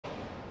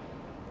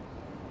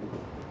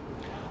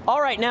All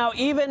right, now,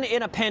 even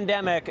in a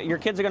pandemic, your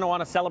kids are going to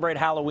want to celebrate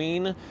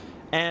Halloween.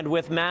 And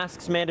with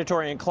masks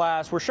mandatory in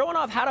class, we're showing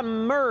off how to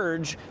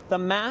merge the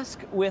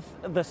mask with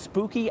the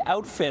spooky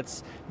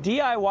outfits.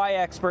 DIY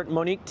expert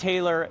Monique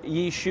Taylor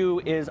Yee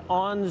Shui is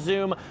on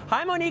Zoom.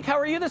 Hi, Monique. How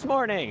are you this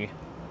morning?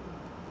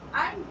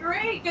 I'm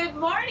great. Good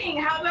morning.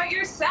 How about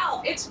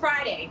yourself? It's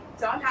Friday,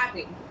 so I'm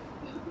happy.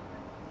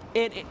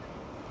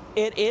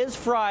 It is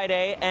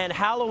Friday, and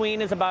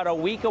Halloween is about a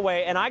week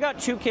away, and I got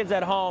 2 kids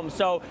at home,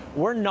 so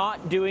we're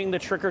not doing the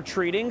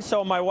trick-or-treating.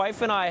 So my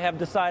wife and I have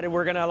decided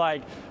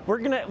I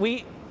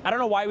don't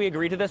know why we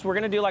agreed to this. We're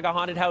gonna do like a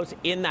haunted house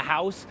in the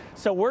house.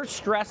 So we're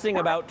stressing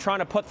about trying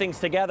to put things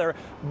together.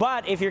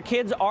 But if your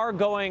kids are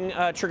going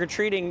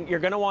trick-or-treating, you're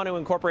gonna want to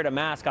incorporate a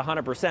mask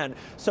 100%.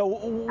 So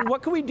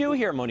what can we do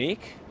here,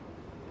 Monique?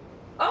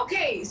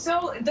 Okay,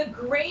 so the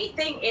great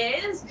thing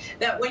is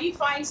that when you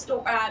find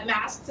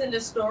masks in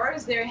the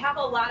stores, they have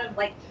a lot of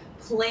like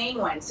plain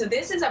ones. So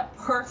this is a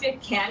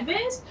perfect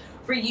canvas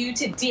for you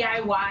to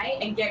DIY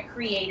and get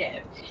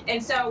creative.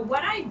 And so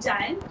what I've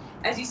done,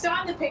 as you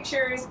saw in the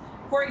pictures,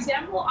 for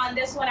example, on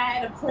this one, I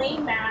had a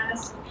plain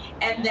mask,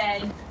 and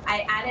then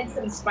I added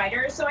some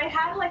spiders. So I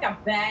had like a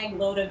bag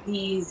load of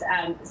these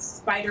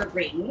spider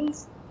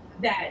rings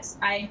that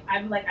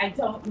I'm like, I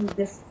don't need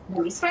this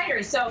many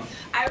spiders. So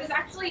I was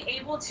actually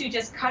able to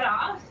just cut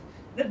off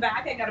the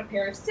back. I got a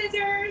pair of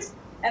scissors,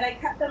 and I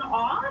cut them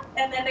off,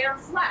 and then they are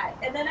flat.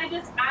 And then I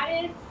just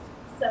added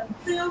some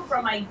glue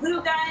from my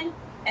glue gun,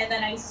 and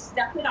then I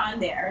stuck it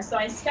on there. So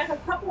I stuck a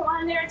couple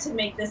on there to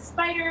make the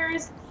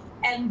spiders.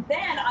 And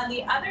then on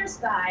the other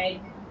side,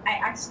 I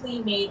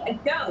actually made a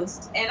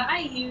ghost, and I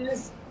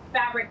used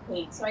fabric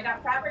paint. So I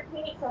got fabric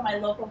paint from my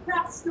local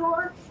craft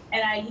store,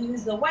 and I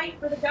used the white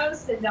for the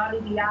ghost and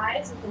dotted the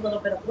eyes with a little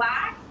bit of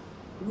black.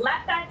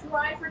 Let that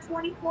dry for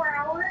 24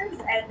 hours,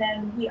 and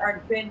then we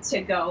are good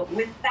to go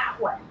with that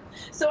one.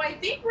 So I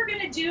think we're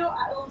gonna do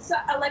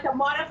like a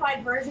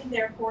modified version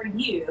there for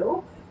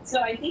you. So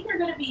I think we're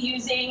gonna be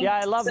using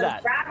some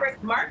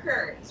fabric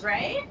markers,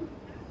 right?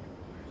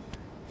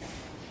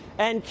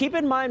 And keep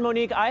in mind,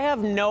 Monique, I have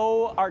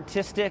no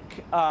artistic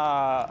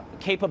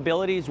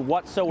capabilities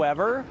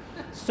whatsoever.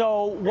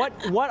 So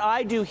what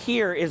I do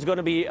here is going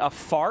to be a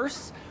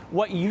farce.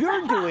 What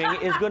you're doing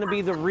is going to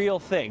be the real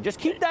thing. Just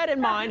keep that in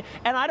mind.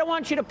 And I don't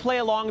want you to play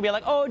along and be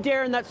like, oh,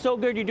 Darren, that's so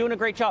good. You're doing a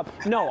great job.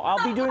 No,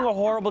 I'll be doing a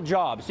horrible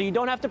job. So you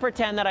don't have to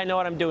pretend that I know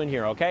what I'm doing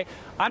here, okay?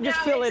 I'm just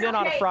filling in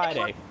on a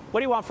Friday. What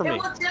do you want from me?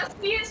 It will just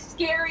be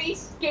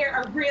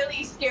a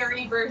really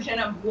scary version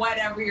of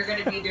whatever you're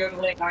going to be doing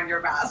on your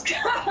mask.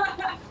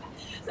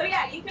 So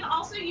yeah, you can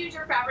also use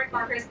your fabric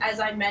markers, as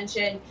I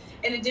mentioned,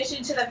 in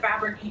addition to the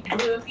fabric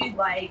glue if you'd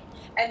like,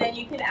 and then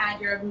you can add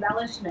your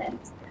embellishment.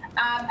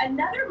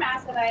 Another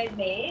mask that I had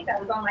made that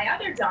was on my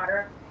other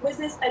daughter was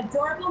this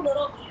adorable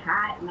little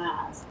cat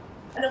mask.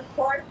 And of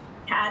course,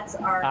 cats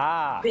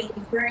are big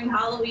during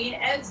Halloween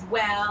as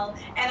well.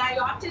 And I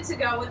opted to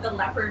go with the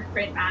leopard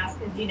print mask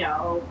because, you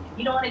know,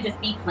 you don't want to just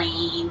be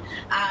plain.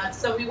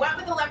 So we went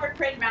with the leopard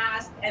print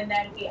mask, and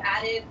then we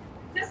added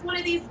just one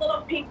of these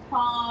little pink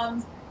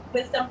palms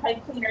with some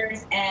pipe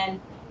cleaners,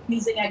 and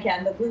using,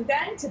 again, the glue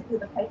gun to glue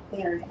the pipe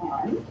cleaners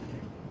on.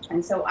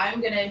 And so I'll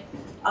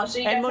show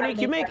you guys. And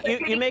Monique, you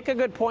make a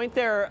good point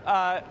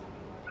there.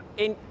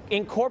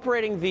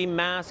 Incorporating the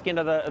mask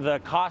into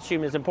the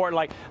costume is important.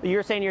 Like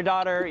you're saying, your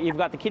daughter, you've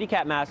got the kitty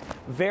cat mask.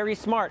 Very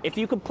smart. If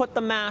you could put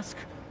the mask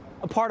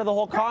a part of the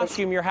whole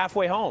costume, you're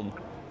halfway home.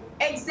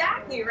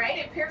 Exactly, right?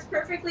 It pairs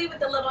perfectly with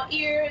the little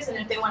ears, and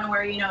if they want to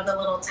wear, you know, the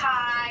little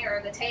tie or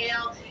the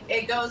tail,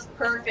 it goes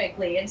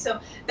perfectly. And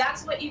so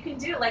that's what you can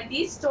do. Like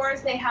these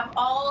stores, they have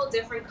all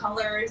different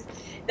colors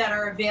that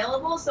are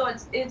available, so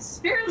it's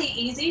fairly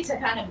easy to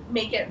kind of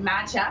make it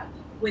match up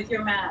with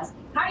your mask.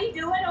 How you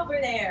doing over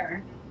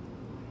there?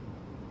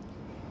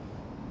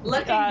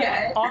 Looking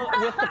good.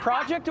 With the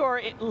project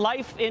or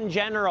life in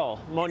general,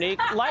 Monique?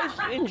 Life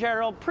in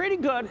general, pretty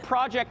good.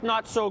 Project,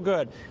 not so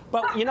good.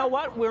 But you know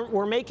what?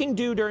 We're making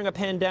do during a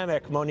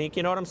pandemic, Monique.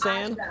 You know what I'm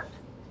saying? Awesome.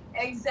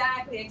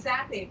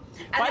 Exactly.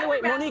 By the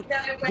way,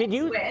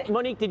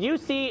 Monique, did you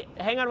see?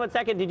 Hang on 1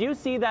 second. Did you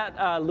see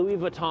that Louis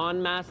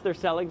Vuitton mask they're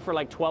selling for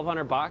like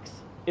 $1,200?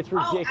 It's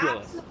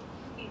ridiculous.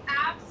 Oh,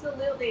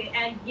 absolutely.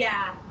 And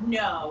yeah,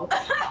 no.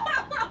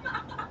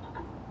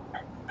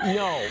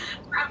 No.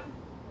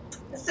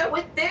 So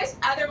with this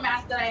other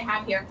mask that I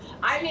have here,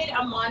 I made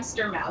a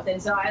monster mouth,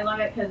 and so I love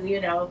it because, you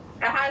know,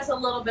 it has a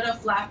little bit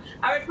of fluff.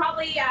 I would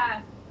probably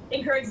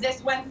encourage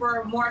this one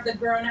for more of the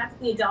grown-ups,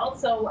 the adults.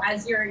 So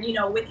as you're, you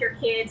know, with your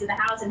kids in the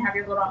house and have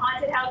your little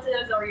haunted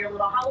houses or your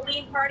little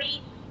Halloween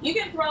party, you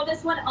can throw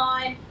this one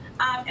on.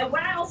 And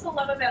what I also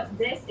love about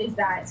this is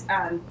that,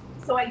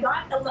 so I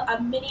got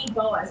a mini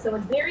boa. So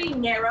it's very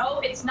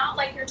narrow. It's not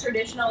like your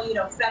traditional, you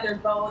know,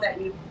 feathered bow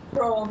that you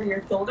throw over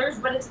your shoulders,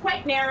 but it's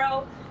quite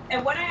narrow.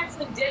 And what I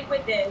actually did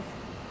with this,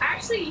 I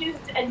actually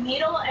used a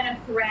needle and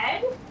a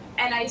thread,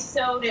 and I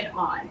sewed it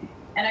on.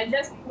 And I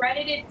just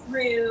threaded it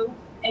through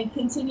and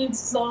continued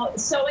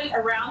sewing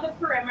around the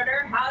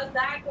perimeter. How's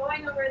that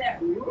going over there?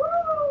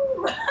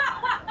 Woo!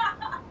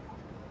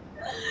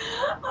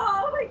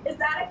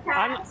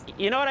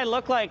 You know what I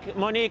look like,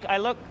 Monique? I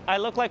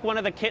look like one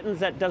of the kittens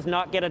that does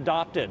not get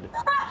adopted.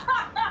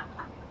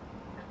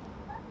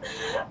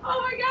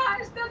 Oh my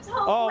gosh, that's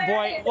hilarious. Oh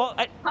boy. Well,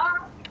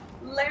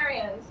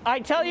 hilarious.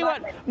 I tell you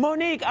what,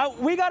 Monique,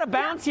 we got to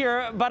bounce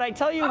here, but I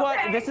tell you what,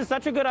 this is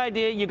such a good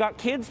idea. You got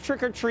kids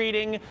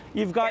trick-or-treating.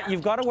 You've got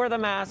to wear the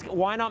mask.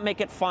 Why not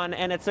make it fun?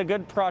 And it's a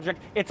good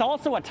project. It's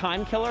also a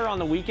time killer on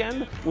the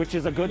weekend, which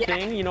is a good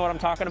thing. You know what I'm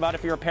talking about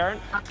if you're a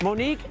parent.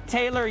 Monique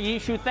Taylor Yee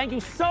Shui, thank you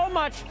so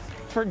much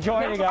for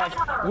joining us.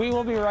 We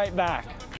will be right back.